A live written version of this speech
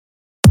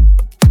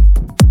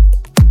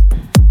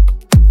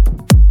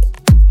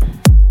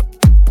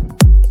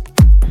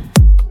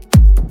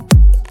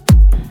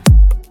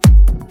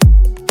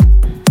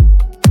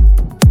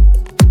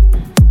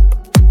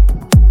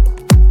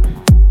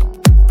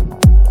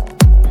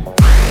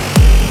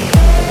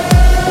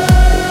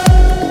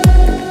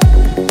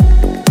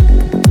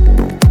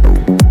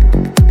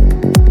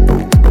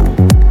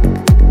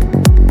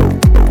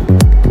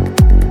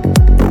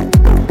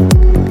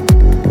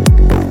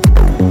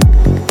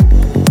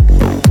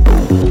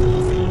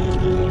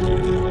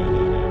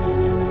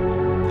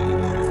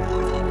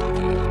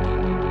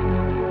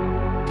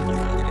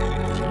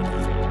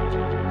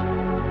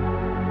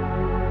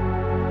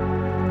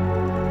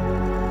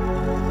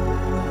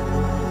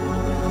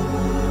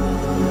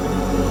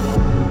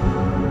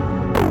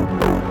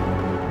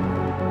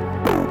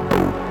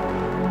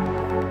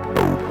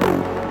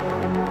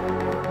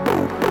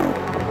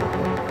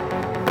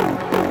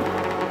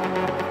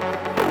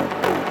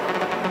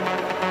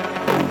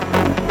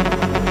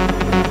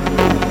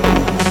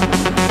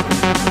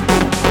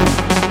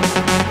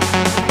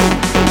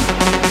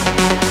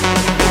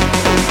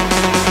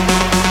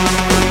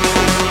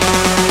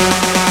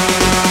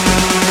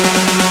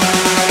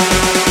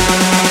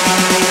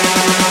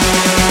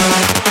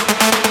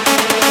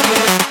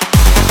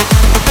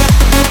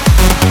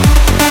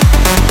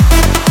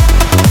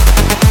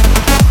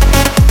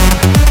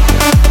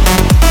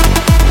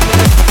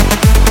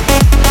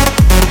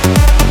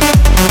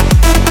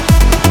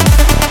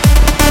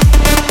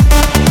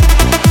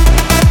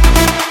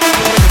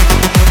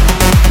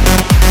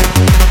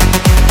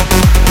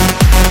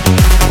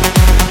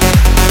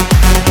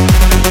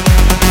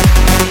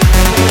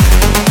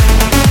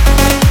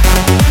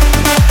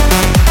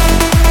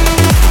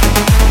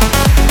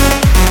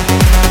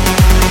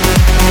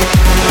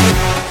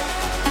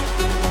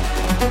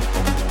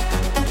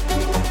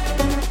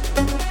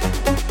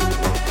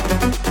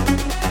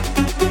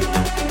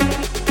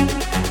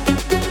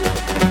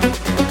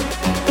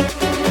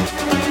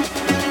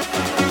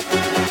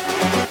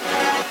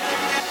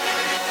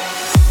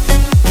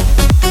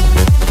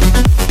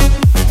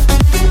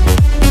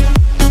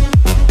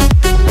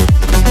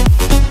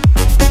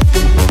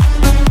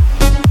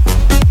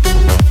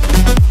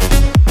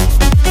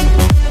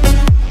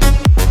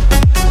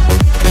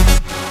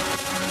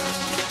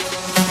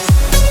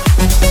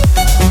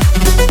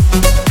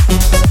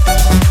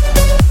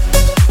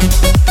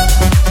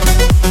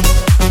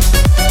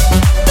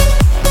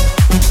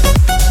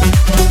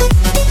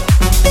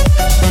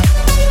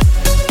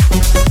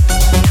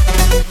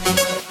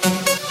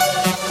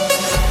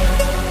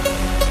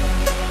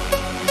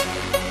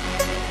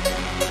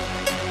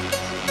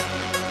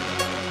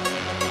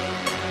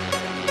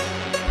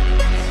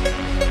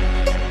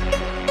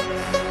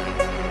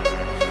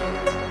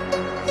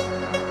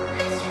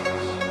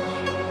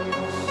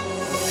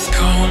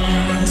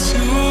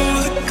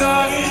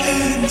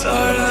garden,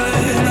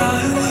 darling,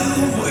 I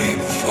will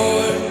wait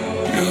for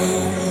you.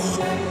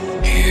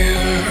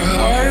 Here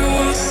I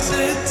will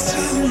sit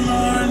till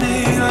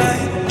morning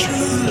like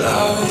true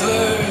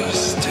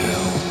lovers do.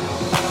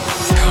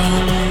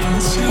 Come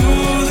to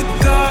the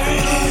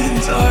garden,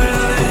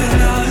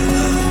 darling, I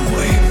will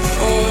wait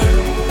for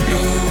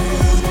you.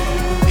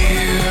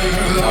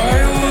 Here I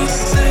will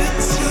sit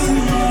till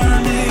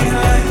morning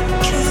like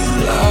true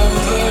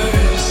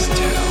lovers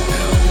do.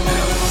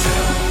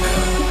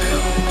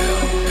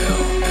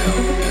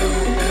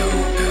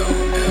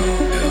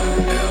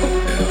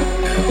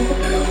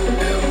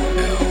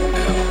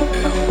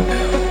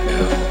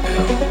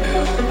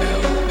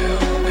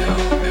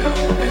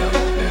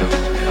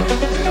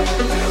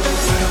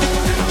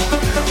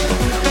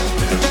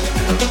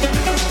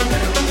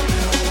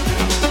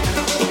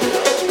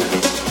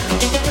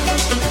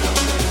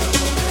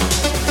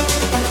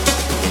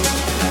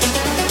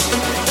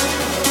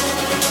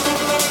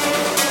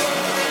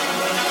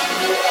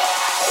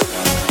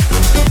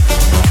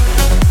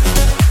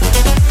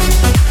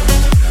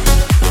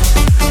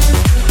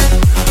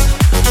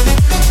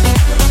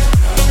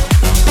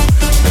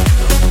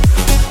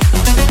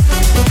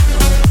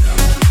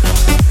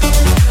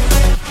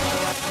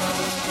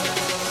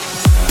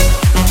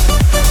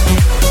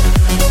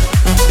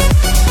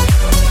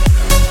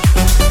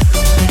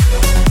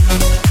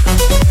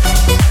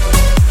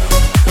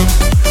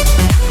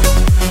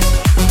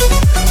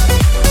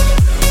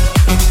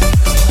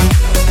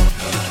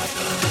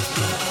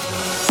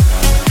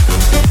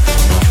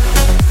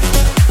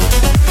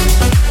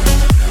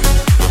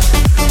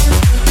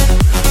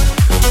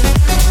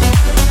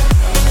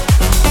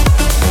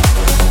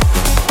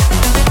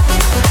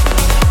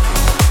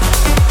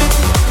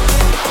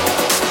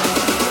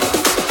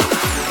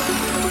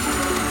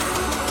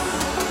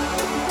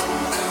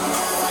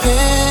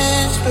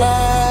 Pitch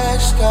black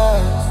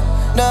skies,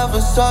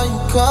 never saw you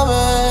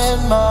coming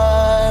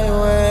my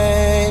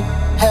way.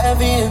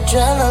 Heavy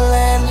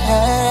adrenaline,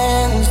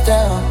 hands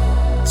down,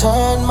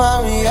 turn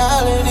my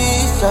reality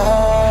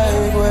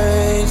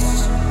sideways.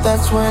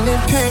 That's when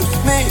it pierced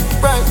me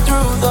right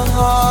through the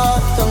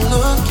heart. The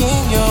look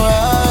in your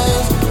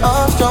eyes,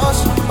 I'm so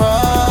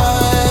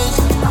surprised.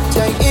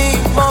 Take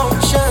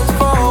emotions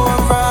for a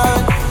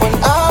ride. When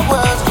our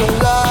worlds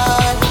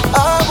collide,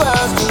 our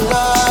worlds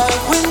collide.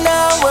 When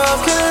our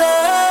worlds collide.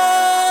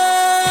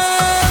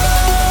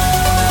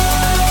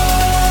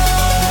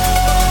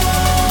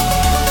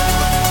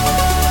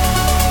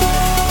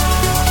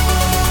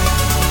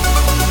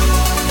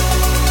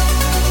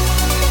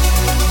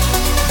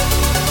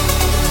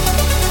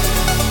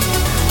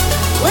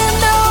 When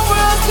our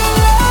worlds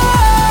collide.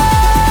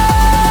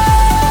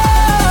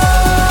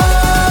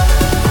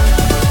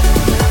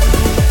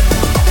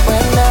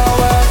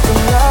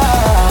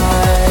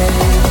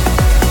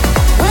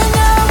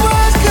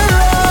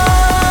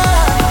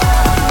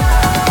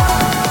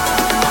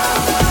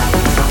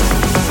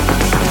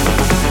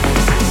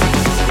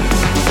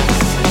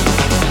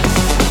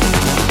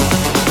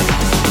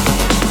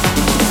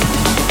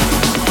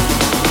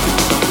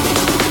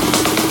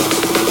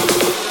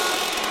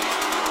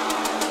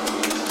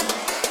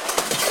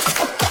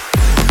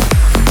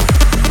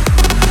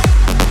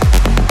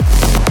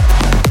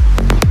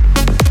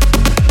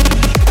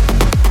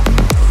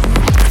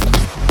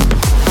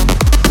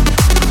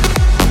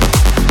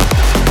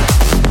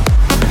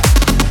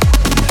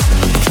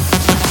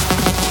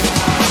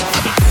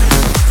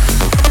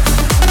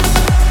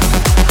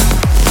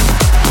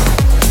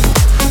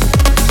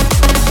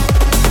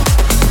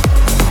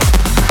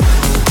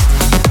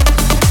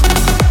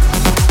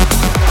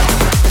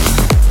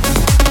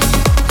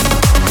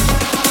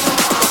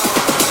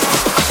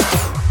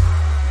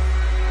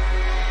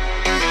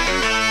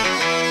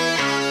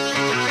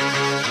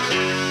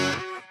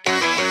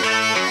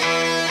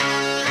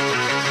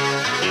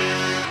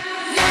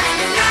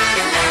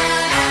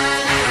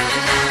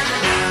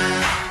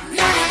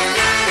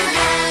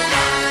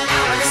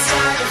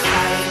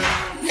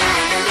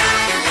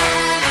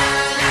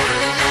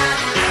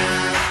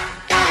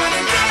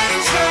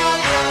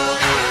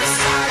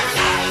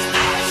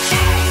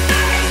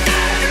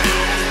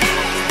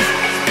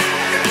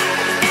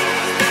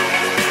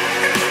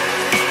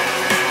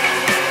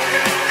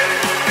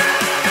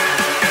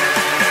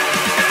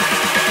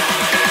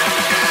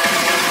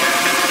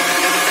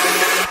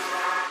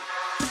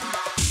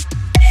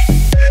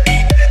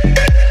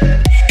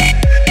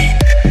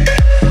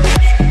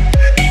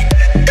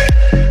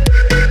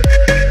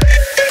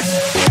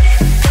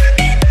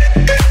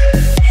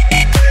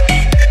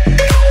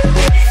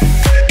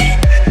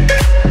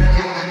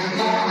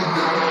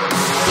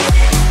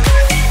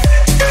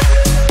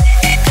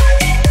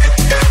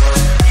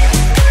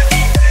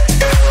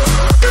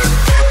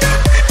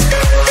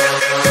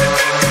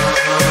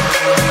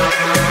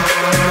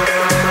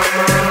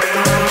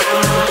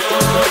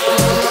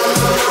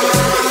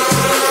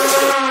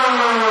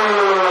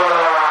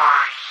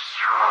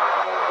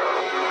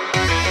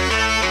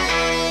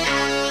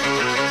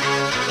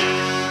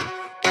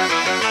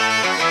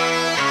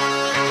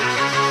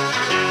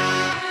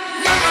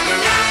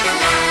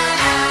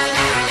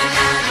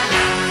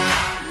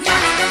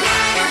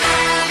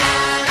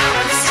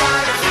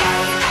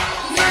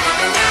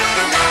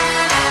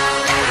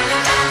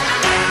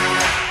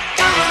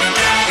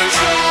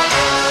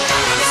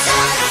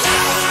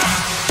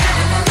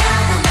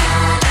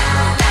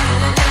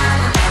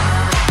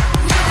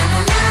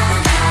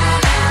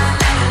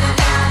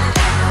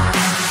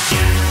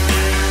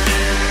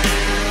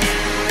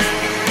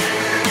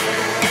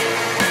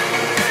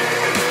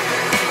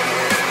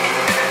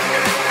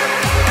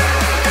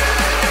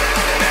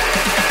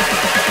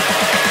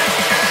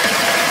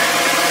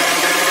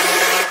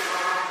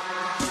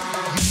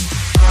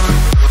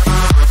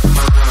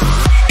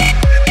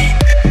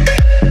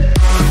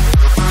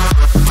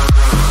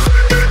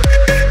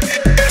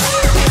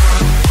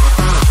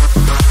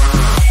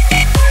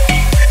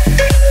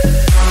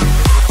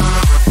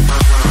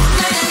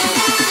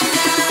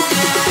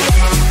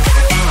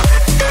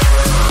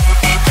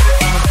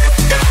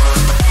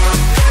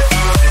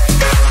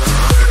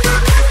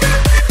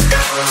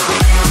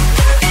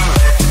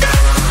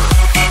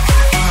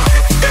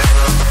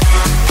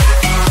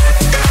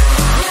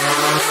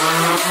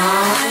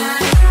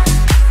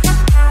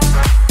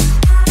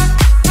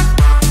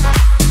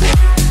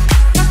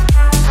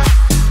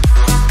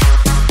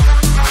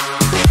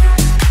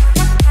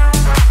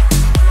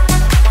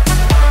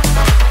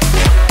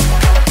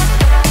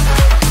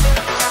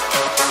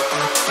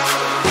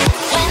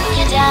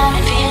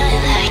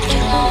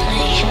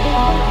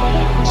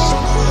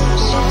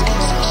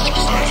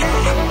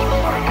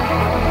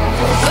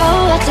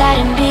 outside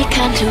and be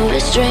kind to a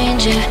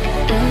stranger.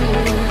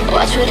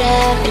 Watch what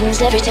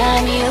happens every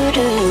time you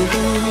do,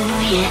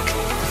 yeah.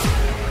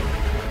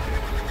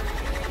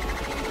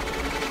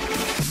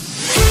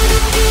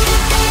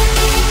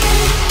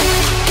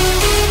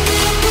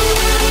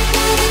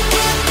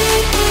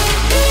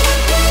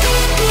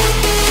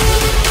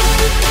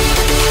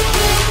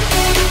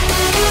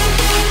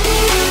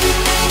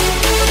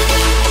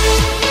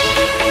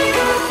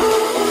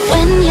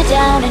 When you're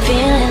down and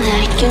feeling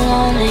like you're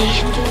lonely,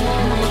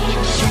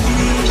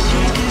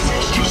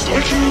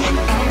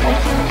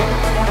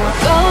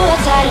 go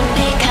outside and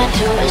be kind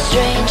to a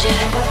stranger.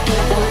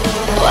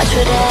 Watch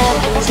what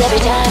happens every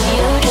time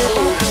you do,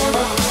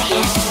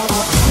 yeah.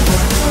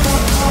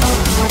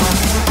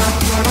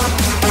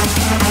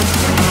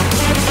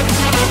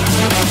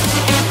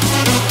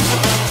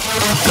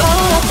 Go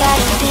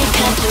outside and be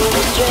kind to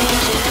a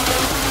stranger.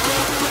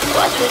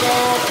 Watch what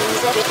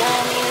happens every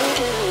time you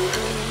do,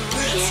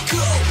 yeah.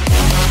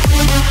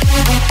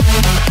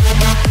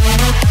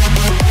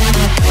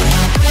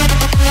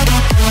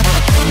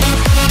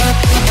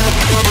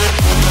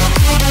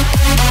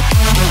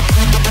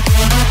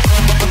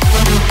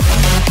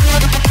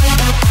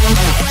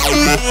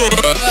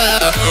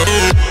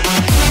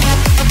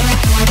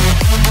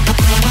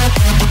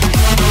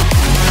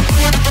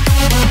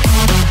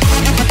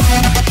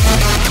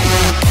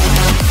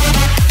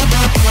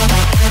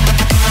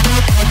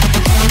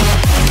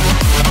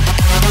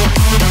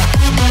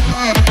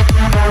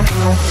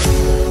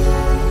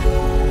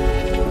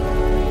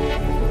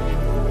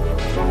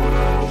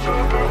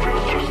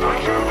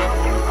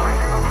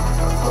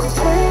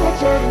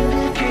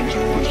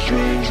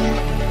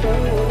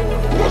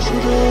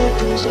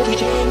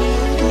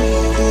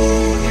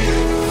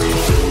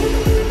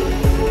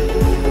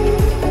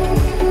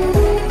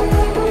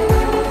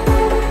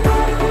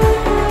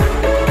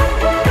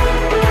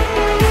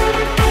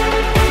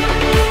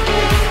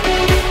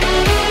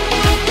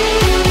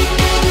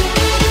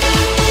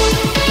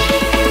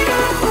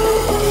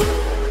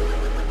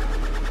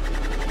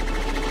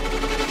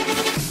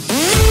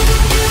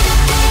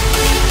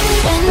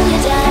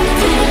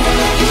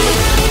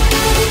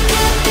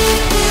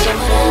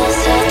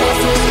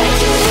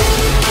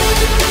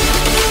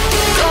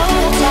 Go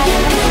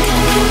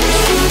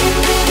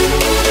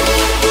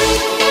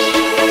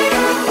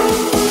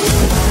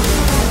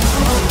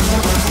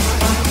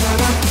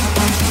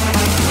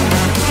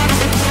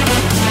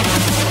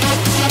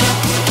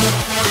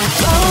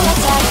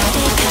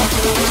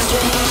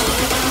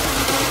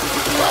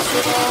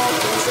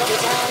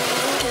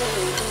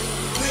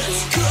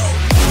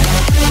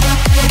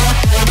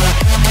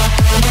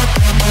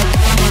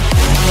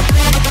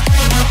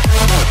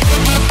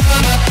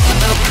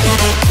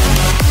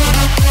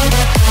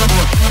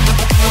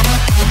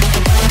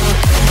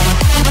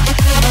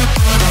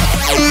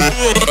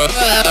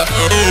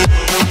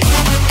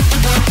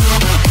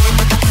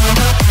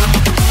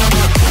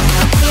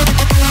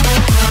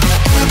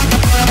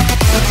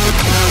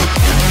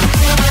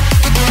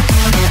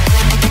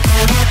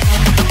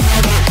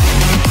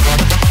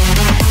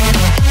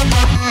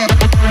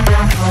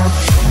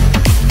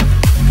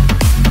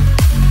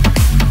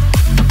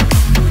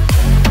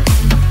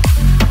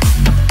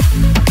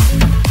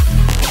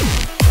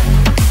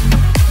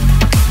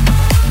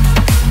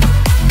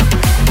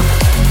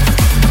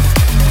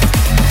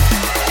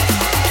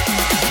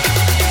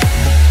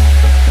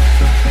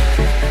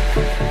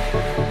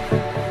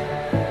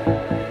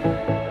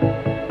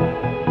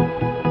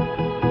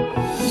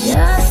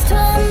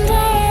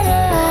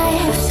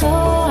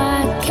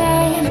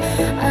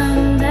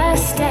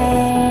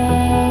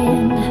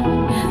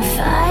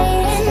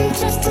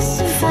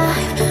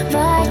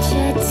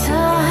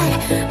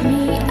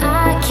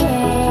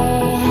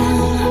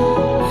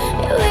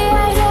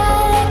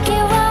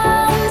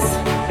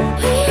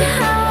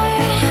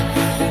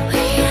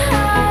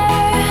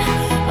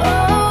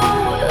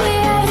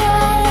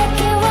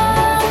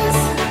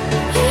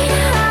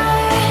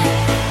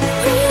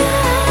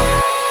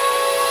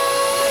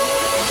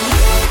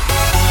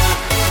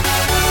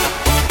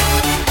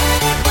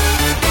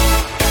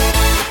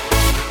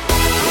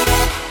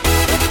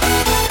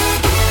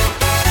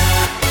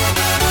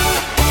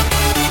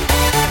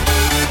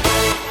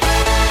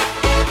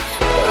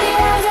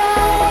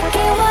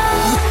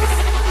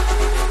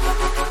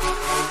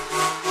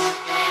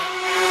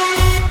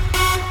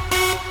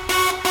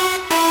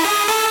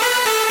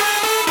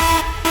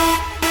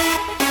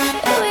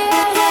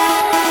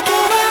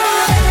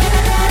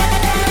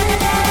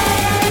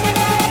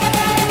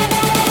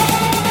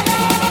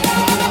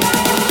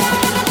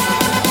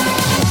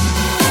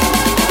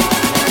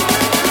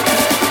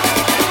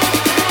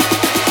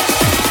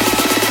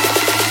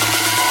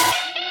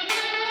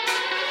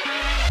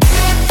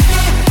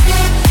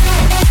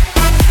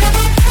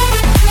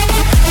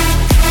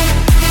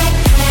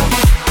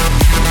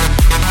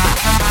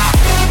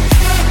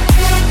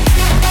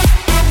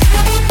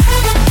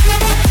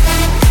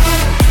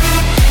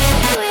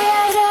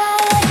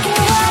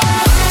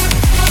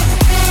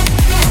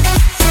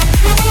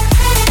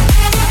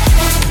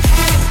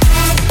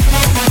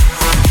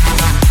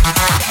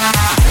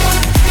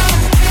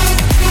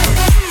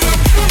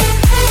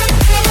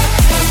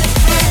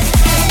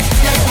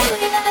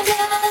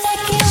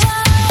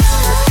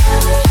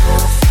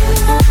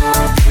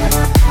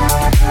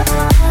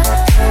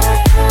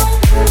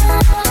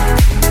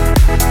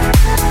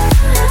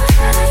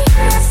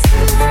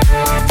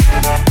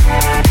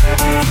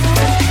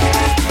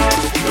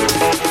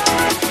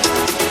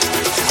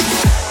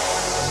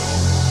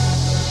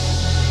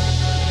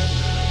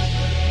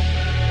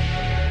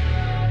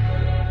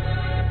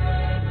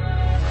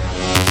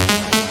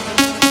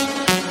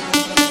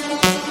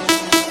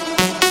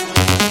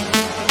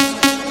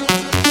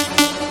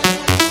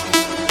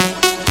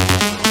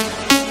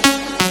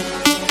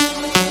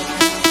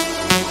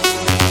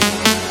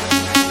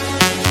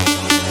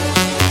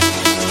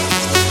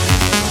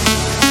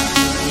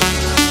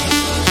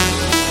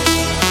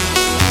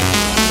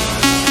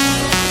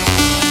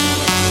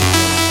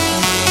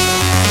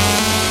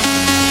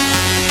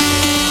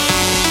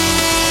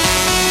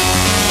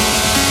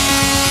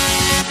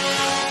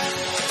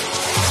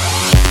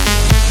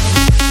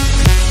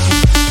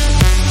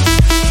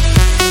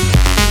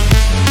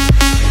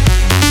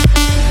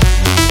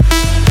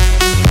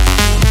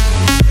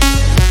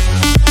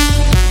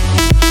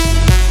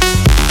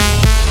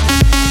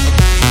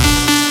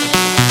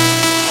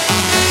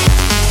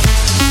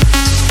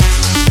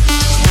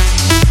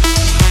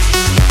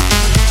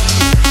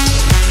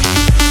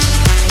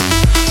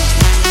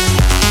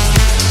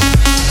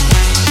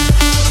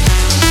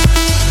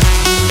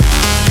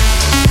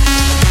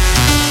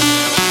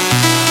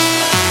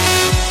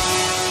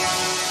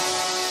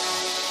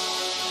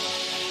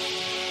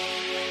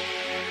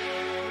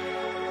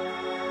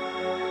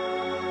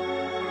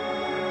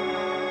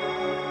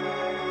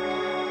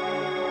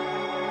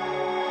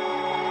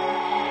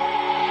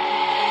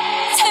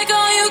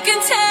can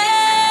take,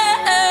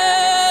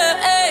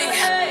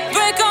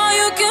 break all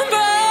you can break.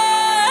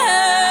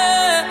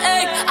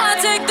 I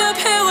take the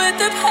pill with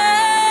the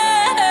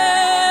pain.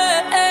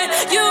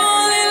 You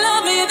only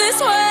love me this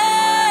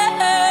way.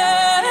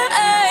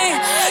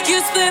 You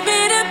split me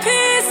to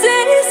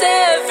pieces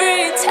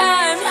every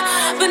time,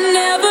 but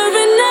never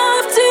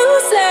enough to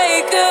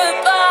say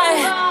goodbye.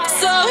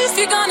 So if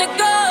you're gonna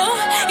go,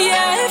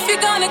 yeah, if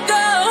you're gonna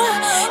go,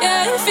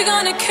 yeah, if you're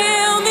gonna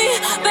kill me,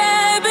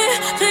 baby,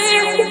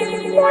 please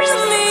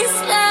kill me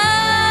slow,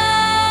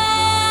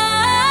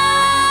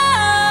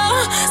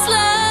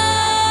 slow,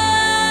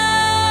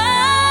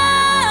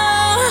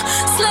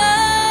 slow,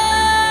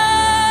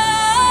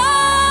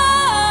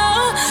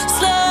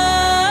 slow.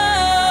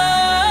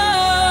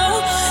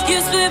 You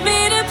split me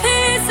to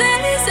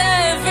pieces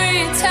every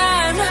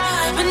time,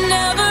 but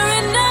never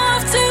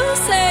enough to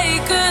say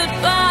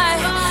goodbye.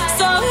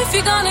 So if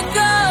you're gonna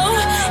go,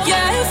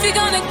 yeah, if you're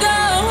gonna go,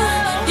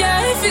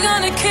 yeah, if you're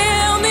gonna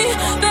kill me,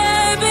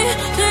 baby,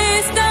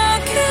 please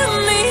don't kill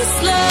me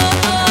slow.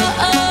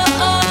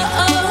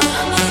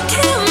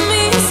 Kill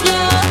me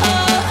slow.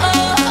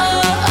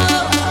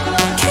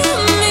 Kill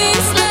me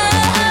slow.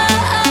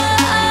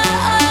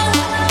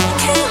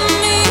 Kill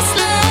me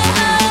slow.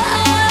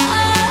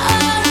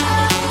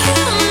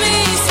 Kill me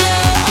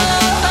slow.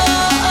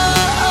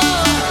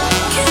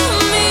 Kill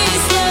me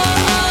slow.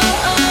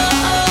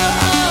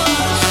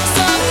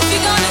 So if you're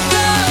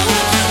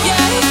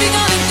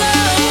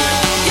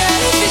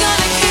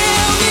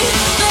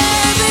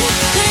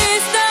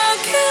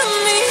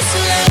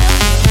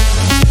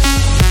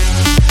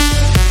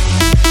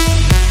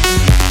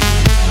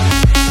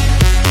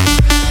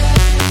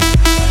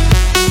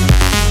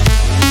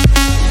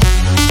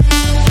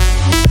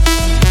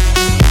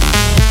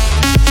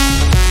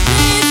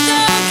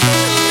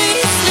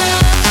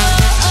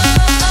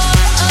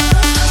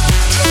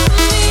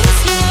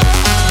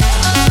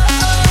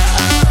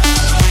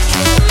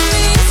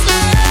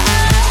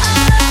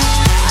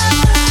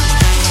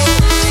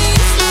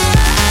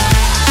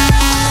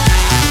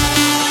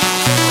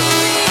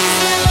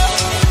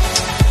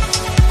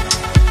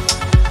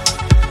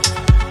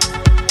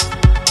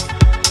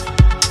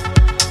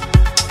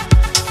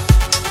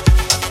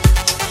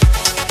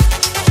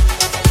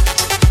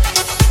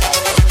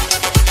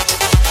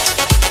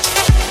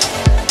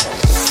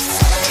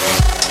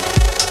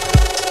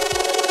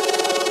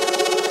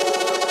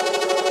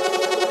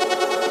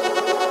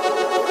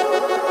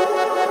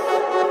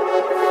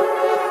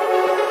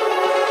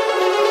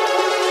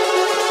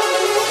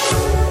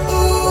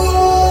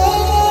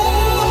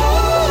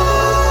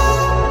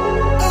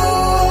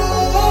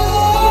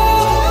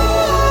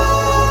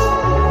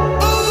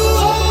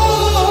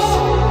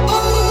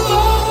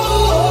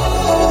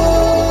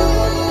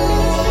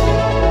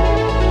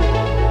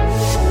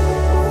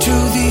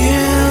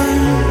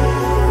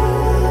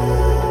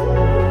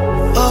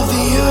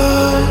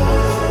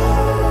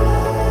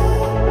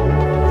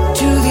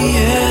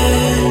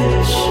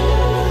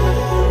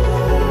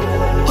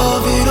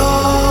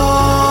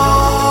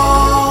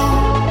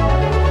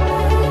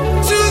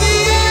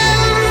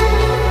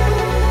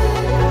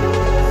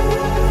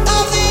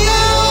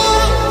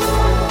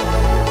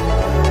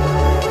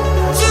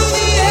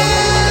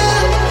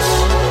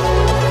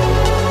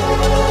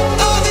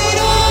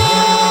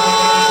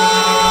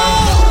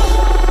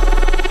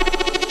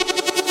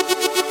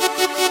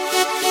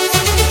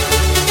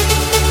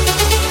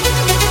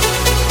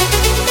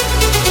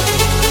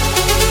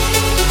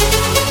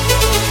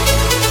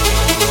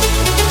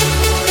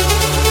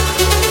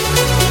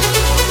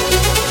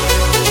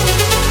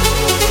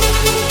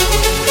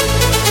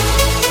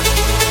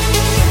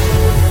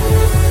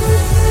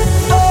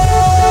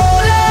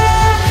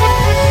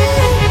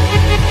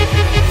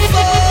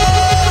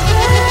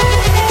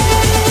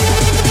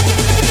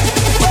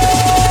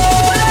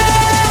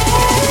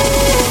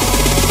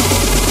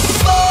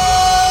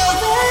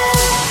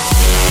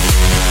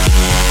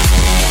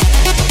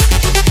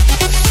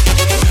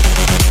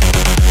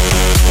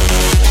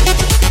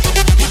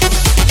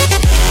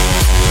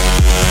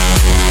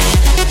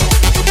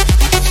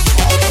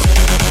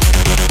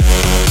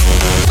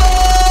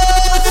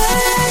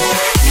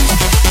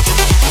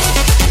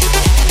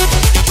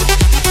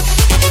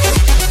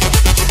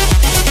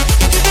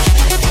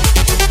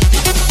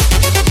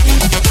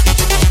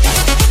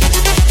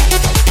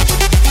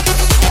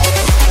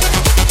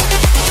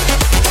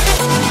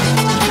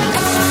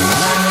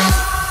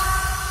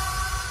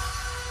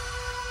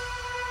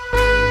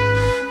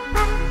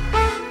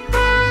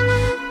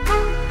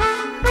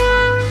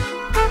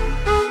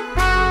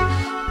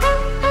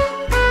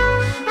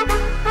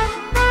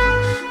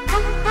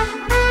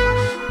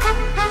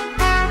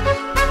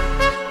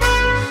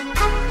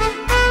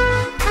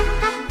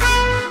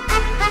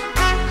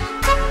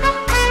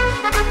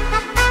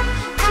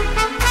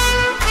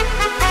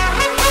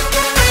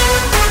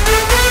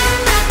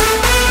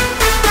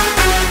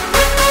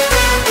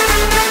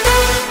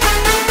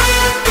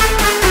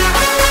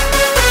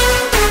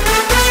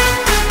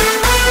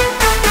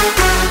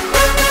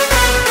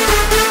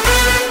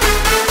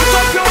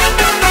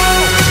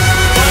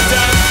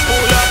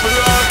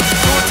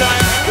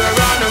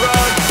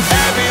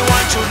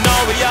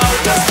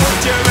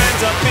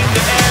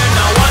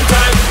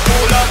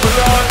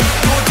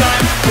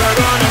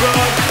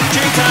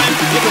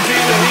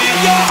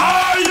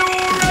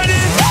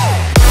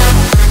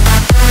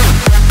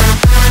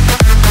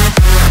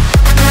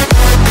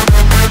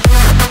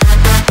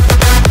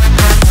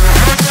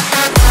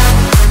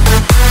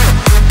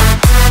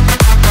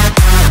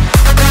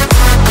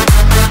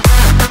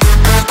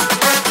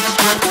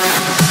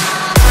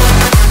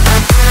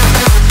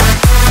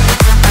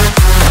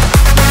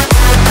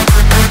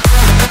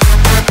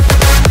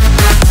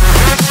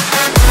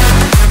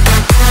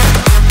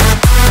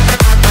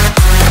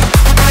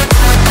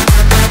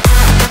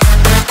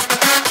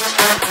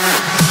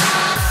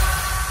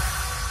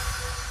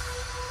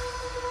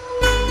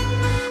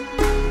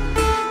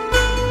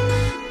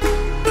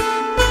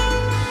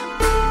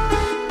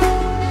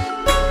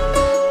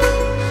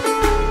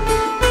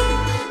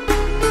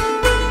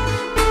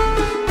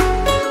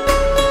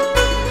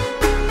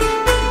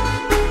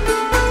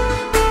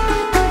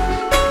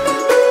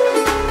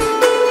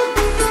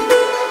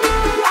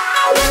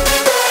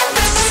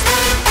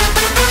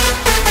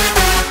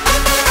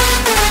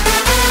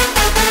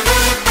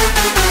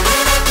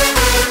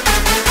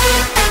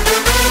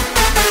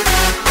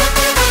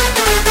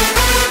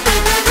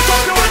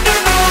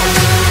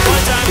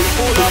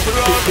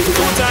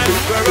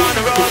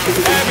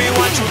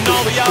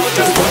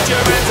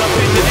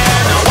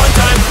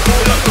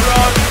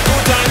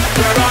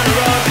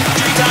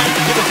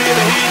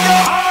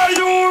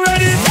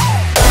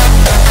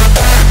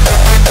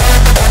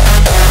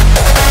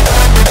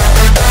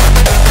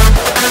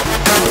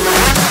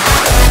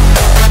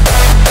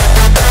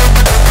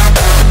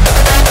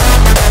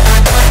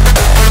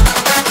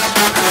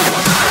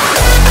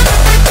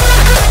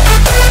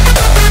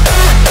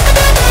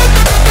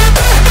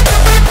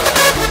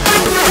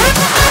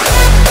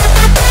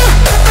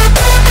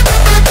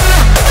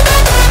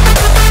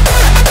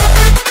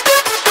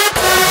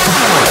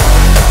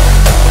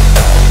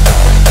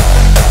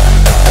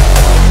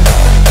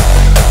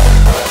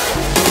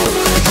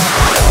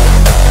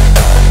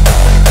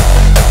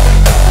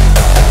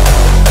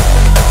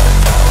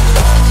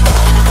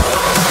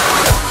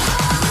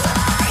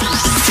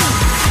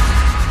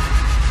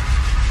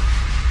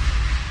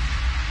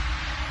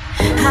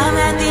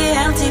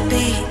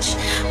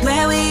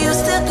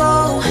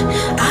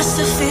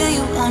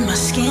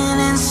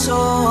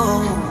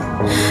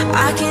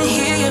I can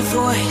hear your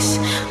voice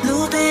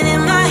looping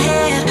in my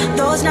head.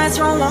 Those nights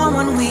were warm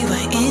when we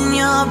were in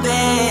your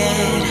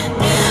bed.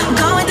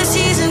 Gone with the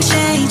season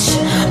change,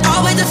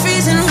 all with the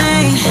freezing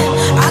rain.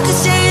 I could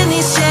stay in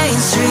these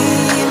chains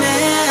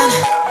dreaming.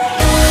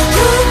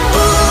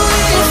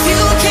 Ooh, if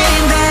you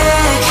came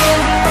back.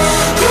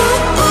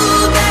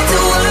 Ooh, back to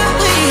what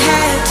we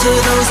had, to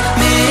those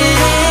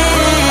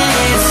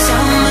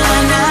midsummer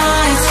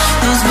nights,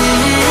 those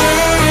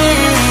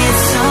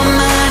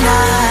midsummer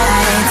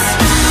nights.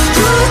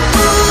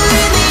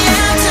 Ooh, in the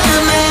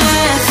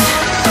aftermath.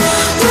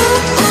 Ooh,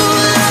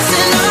 lost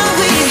in all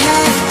we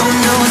had on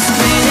those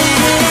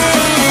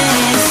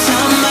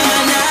midsummer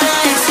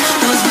nights,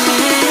 those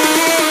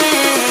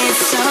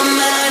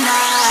midsummer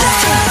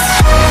nights.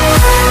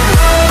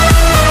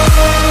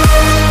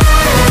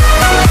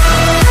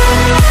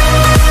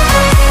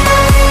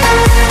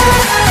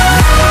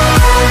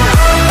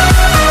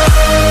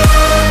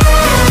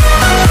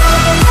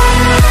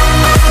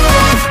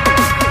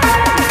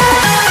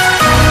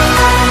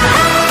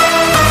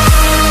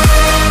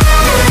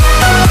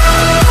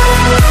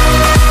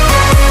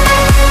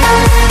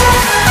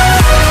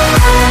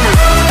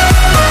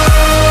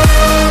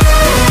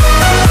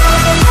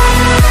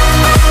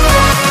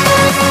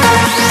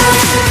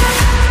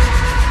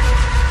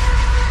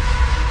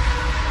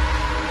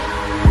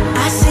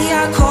 I see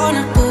our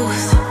corner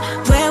booth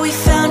where we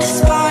found a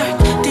spark.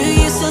 Do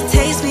you still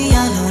taste me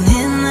alone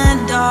in the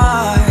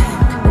dark?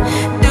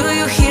 Do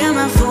you hear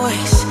my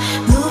voice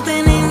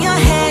looping in your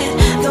head?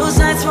 Those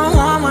nights were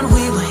warm when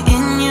we were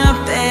in your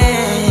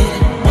bed.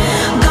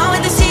 Gone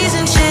with the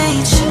season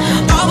change,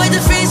 all with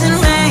the freezing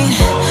rain.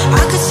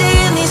 I could stay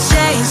in these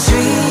chains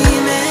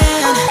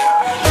dreaming.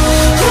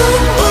 Ooh,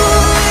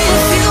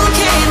 if you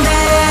came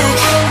back.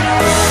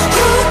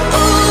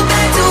 Ooh,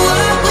 back to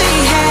what we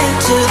had,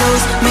 to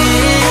those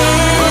midsummer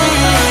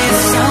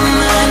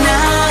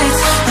nights,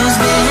 those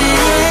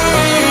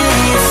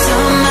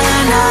midsummer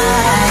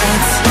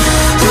nights.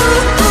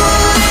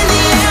 Ooh, in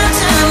the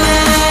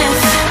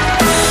aftermath.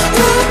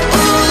 Ooh,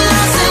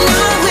 lost in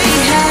all we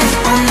had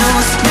on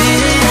those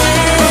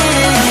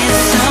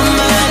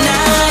midsummer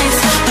nights,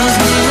 those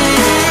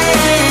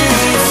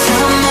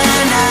midsummer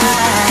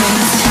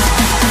nights,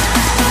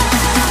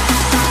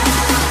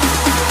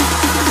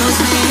 those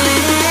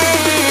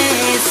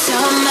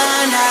midsummer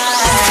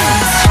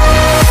nights.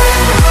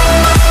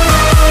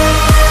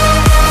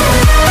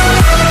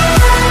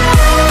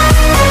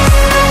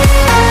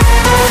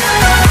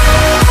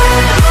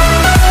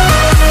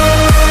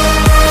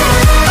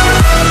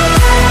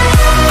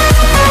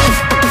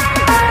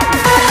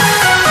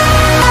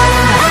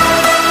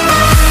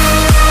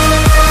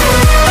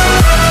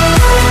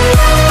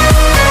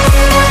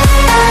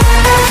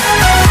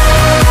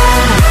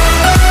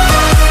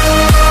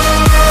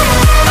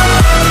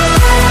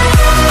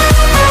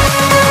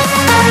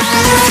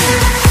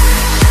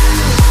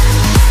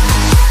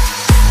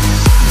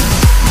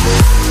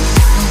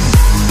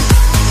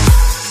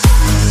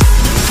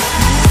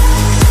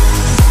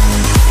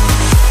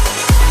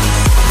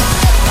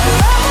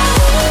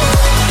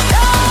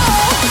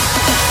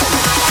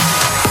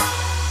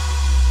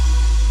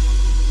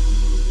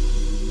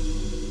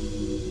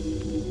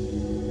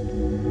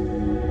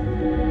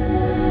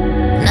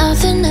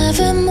 Nothing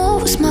ever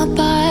moves my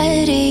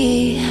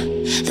body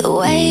the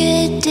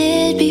way it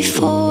did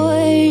before.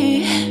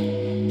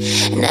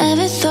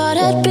 Never thought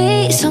I'd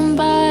be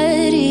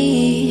somebody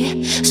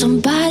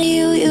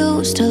you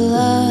used to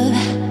love.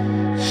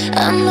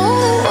 I know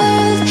the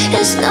world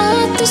is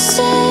not the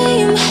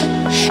same,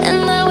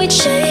 and that we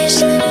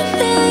changed in a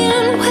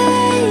million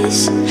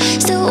ways.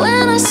 Still,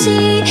 when I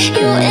see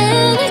you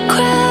in a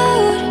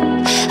crowd,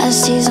 I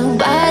see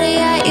somebody I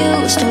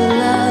used to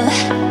love.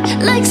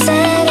 Like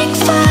setting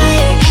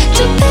fire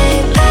to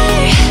paper,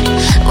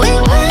 we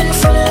went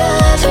from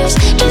lovers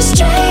to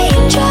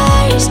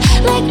strangers.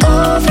 Like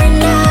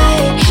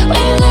overnight,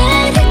 we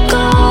let it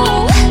go.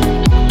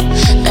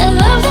 That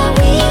love that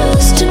we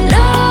used to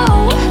know.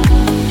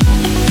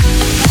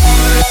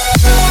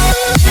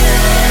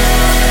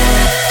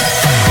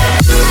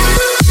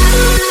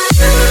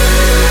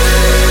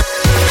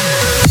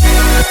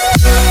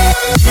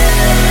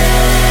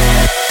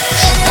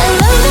 That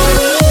love that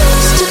we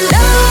used to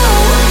know.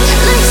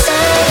 Like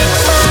setting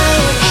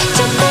fire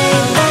to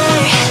paper,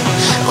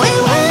 we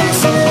went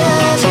from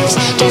lovers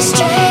to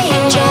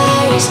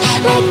strangers.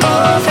 Like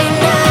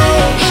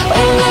overnight,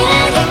 we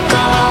let it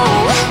go.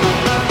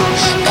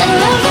 That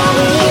love that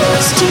we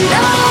used to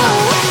know.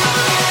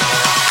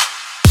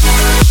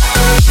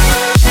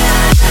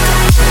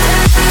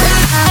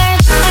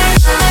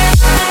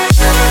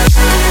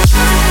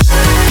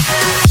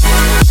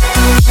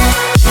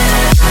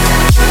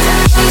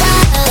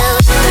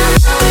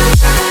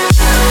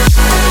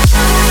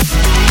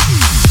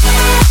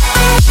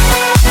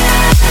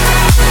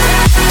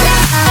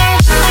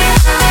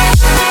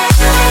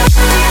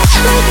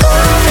 Like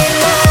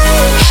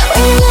overnight,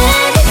 we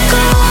let it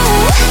go.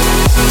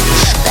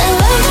 That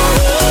love that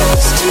we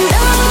used to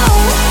know.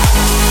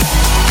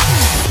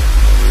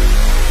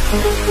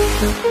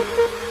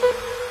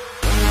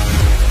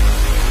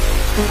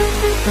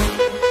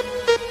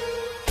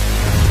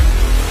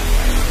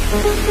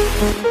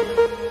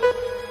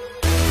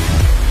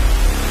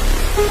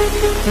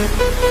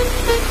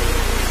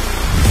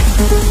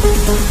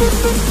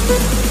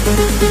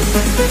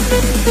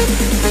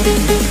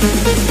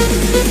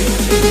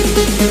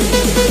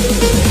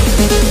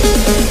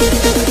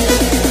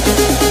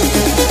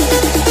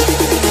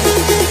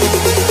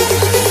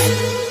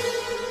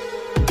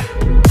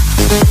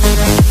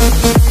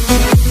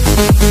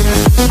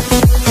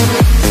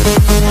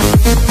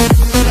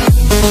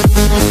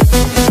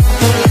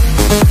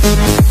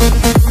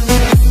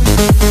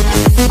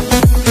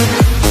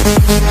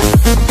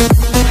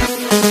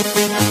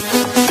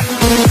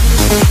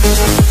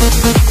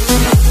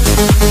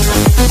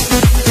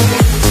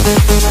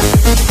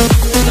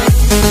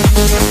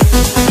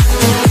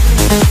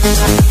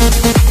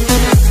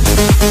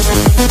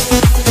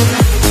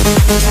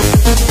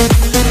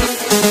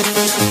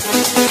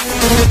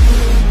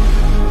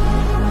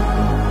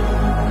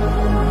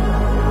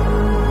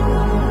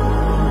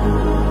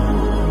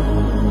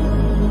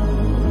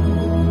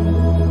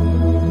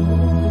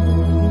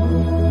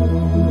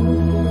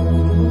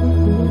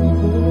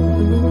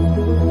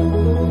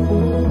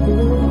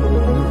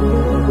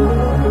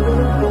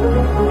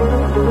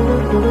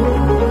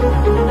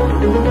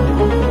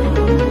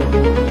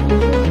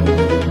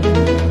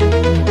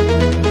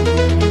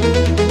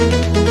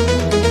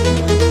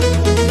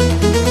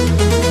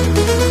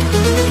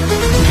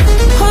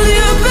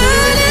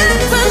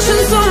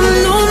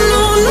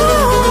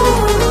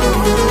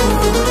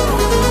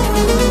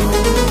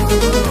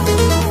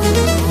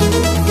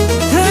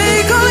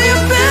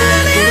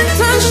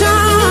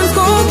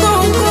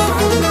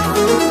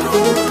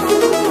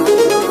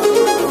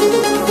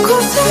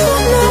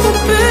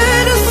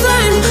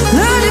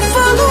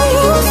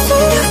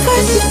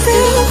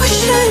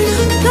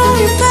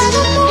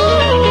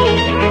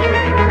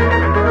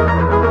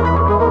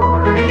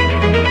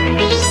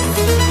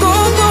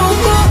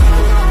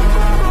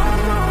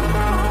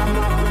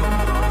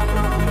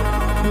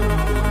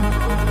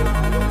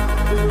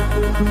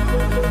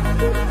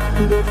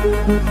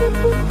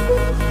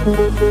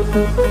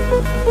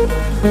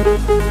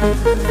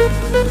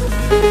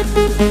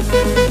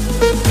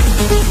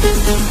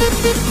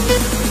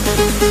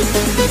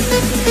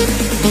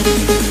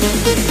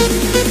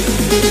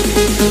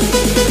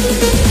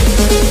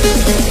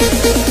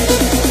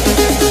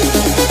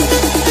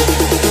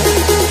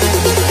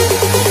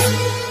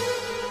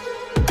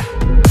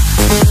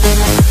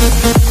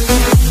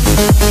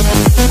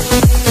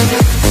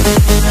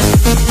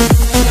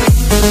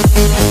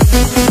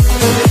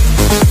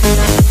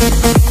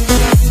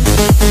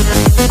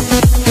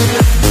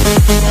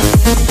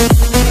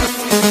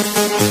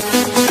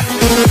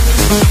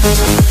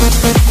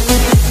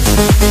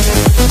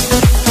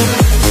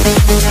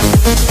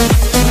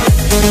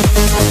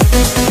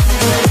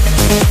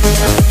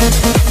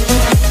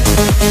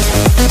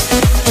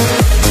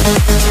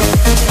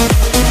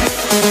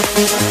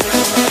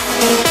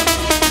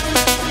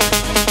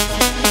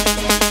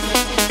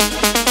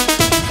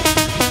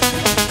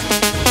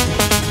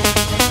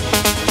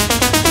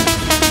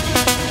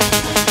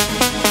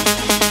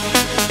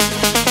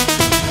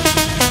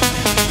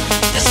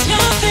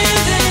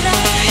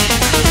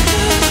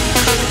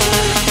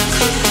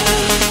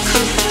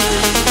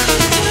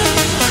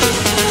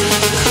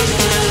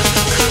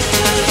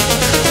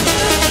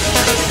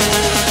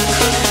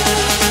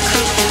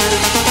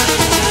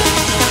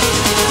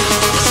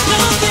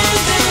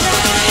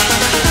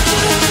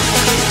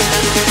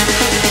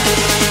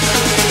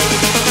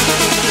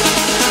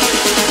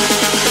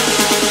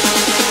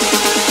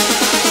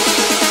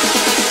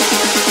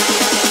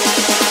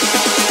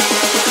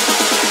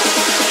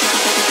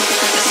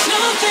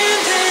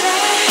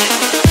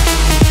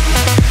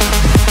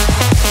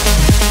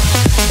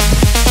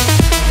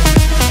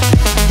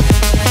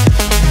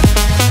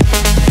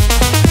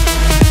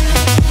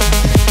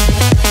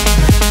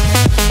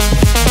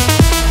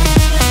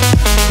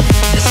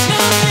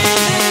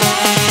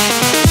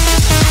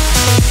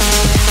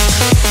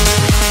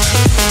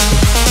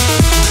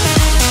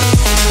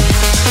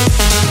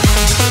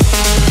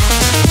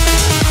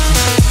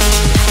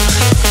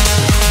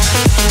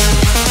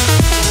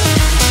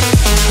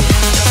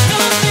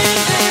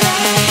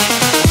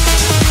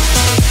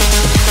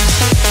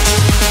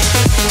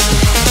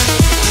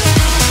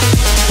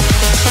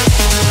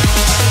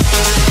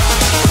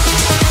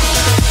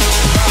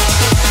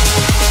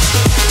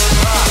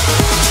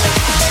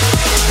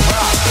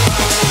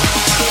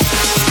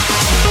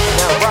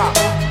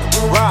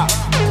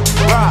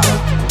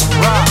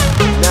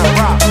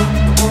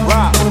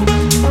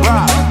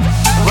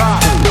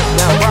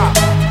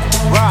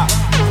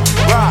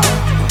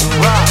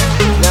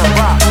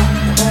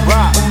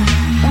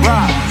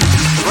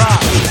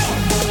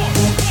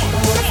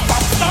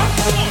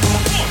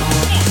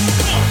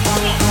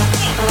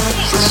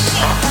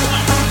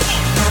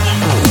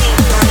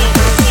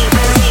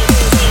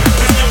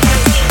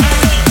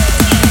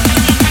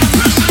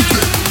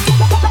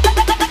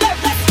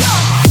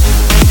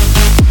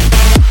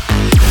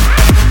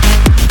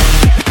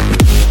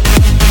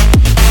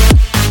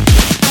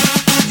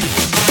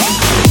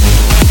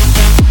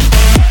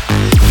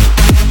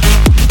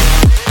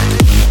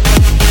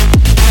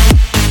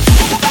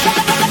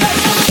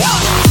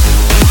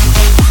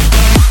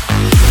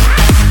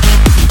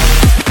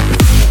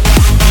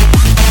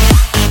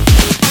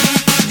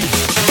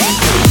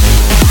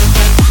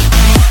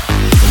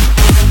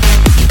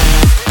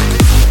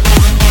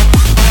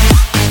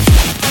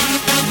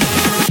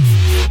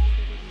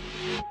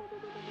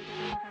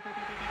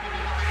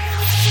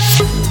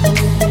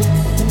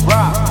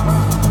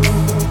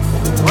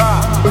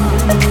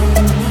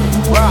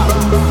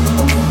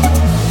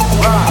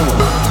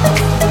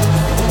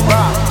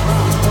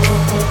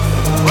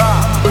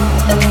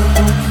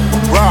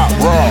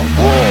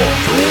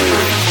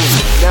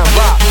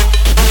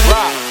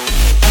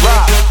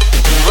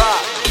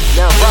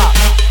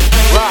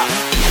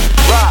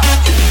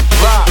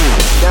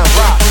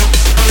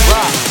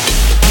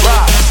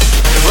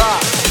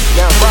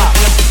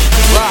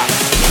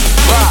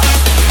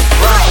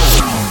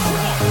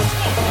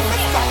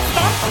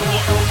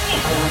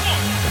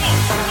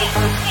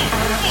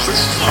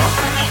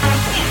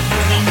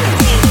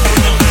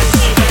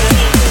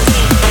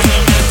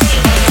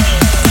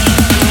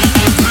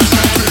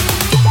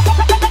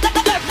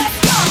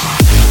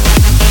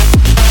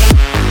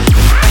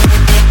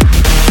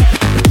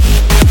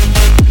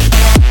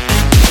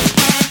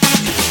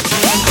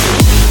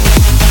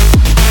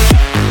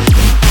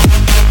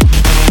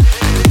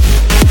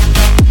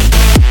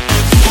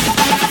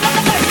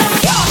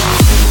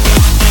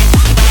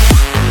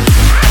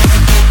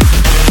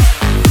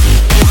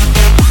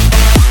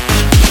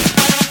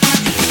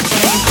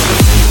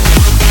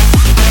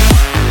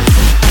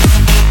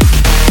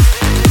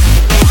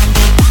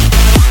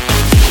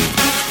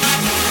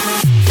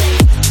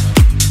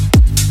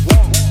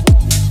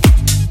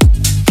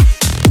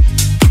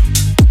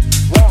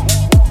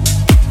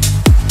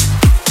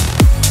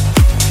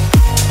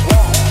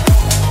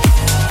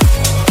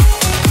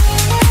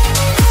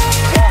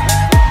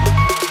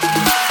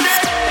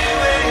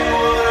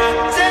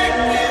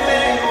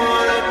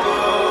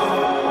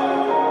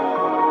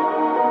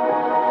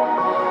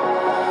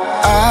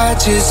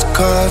 just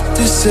called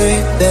to say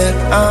that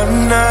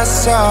I'm not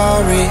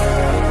sorry.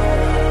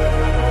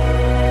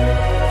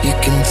 You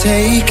can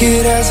take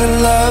it as a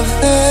love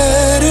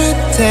letter,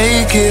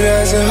 take it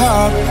as a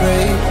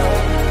heartbreak.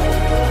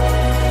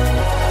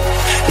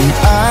 And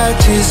I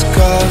just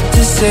called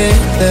to say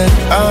that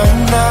I'm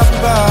not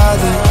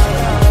bothered,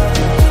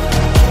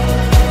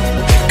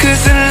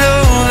 'cause I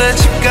know that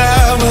you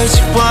got what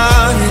you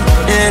wanted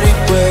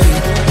anyway.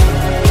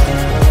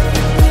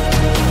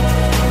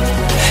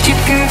 You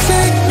can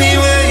take me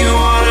where you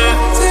wanna,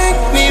 take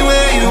me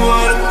where you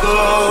wanna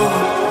go.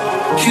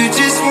 You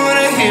just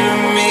wanna hear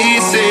me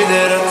say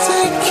that I'll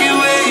take you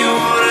where you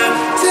wanna,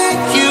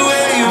 take you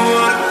where you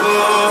wanna go.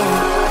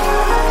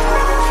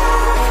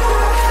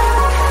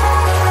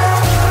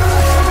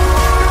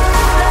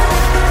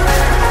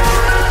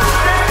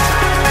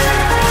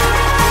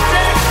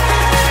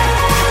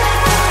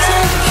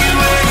 Take you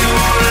where you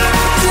wanna,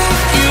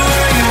 take you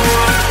where you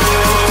wanna go.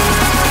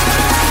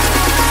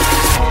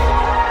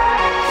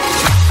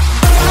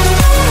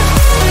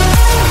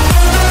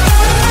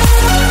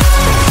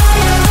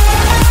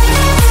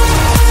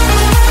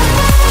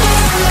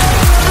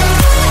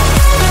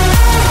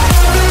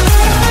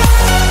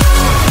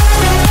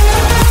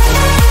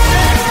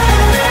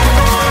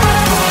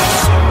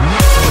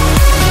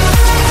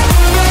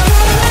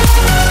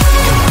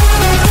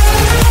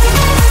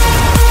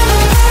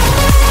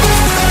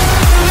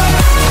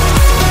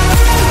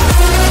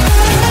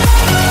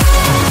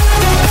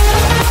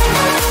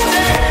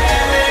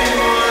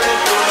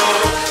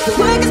 The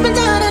work has been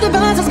done and the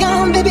balance is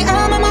gone, baby,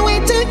 I'm on my way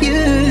to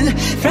you.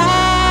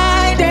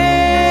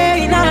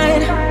 Friday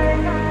night,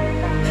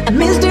 I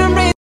missed your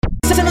embrace,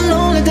 7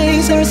 lonely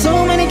days, there are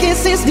so many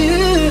kisses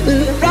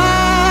due.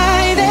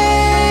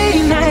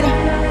 Friday night,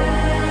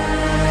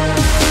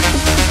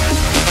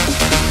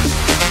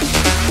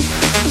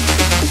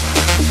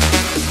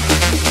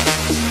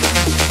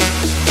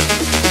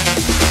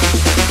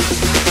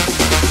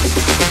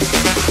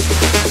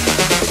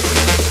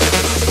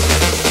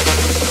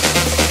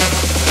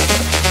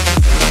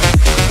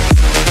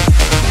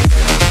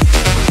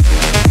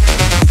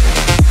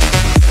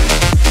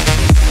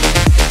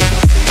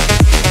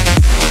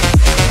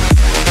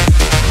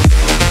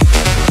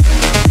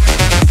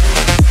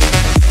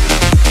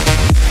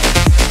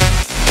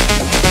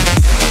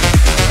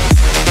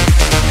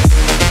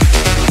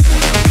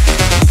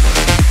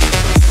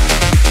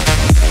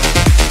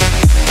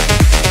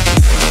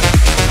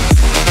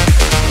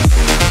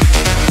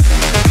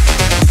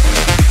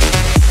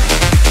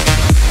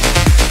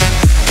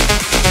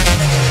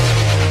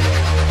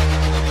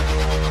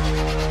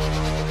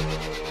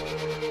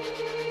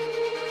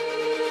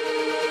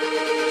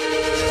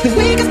 the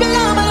week has been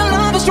long, but our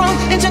love is strong.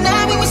 And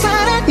tonight we was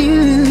out at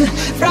you.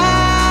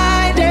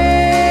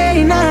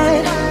 Friday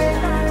night,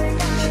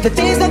 the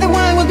things that the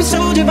wine would be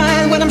so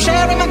divine when I'm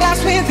sharing my glass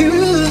with you.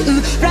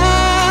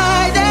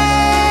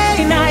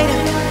 Friday night,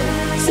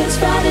 since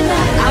Friday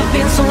night, I've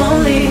been so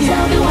lonely.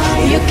 Tell me why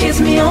you kiss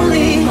me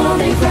only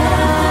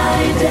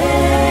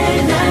Friday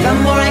night. The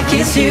more I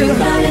kiss you,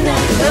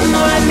 the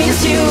more I miss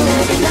you.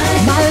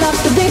 My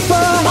love's the big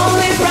for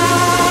only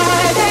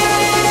Friday.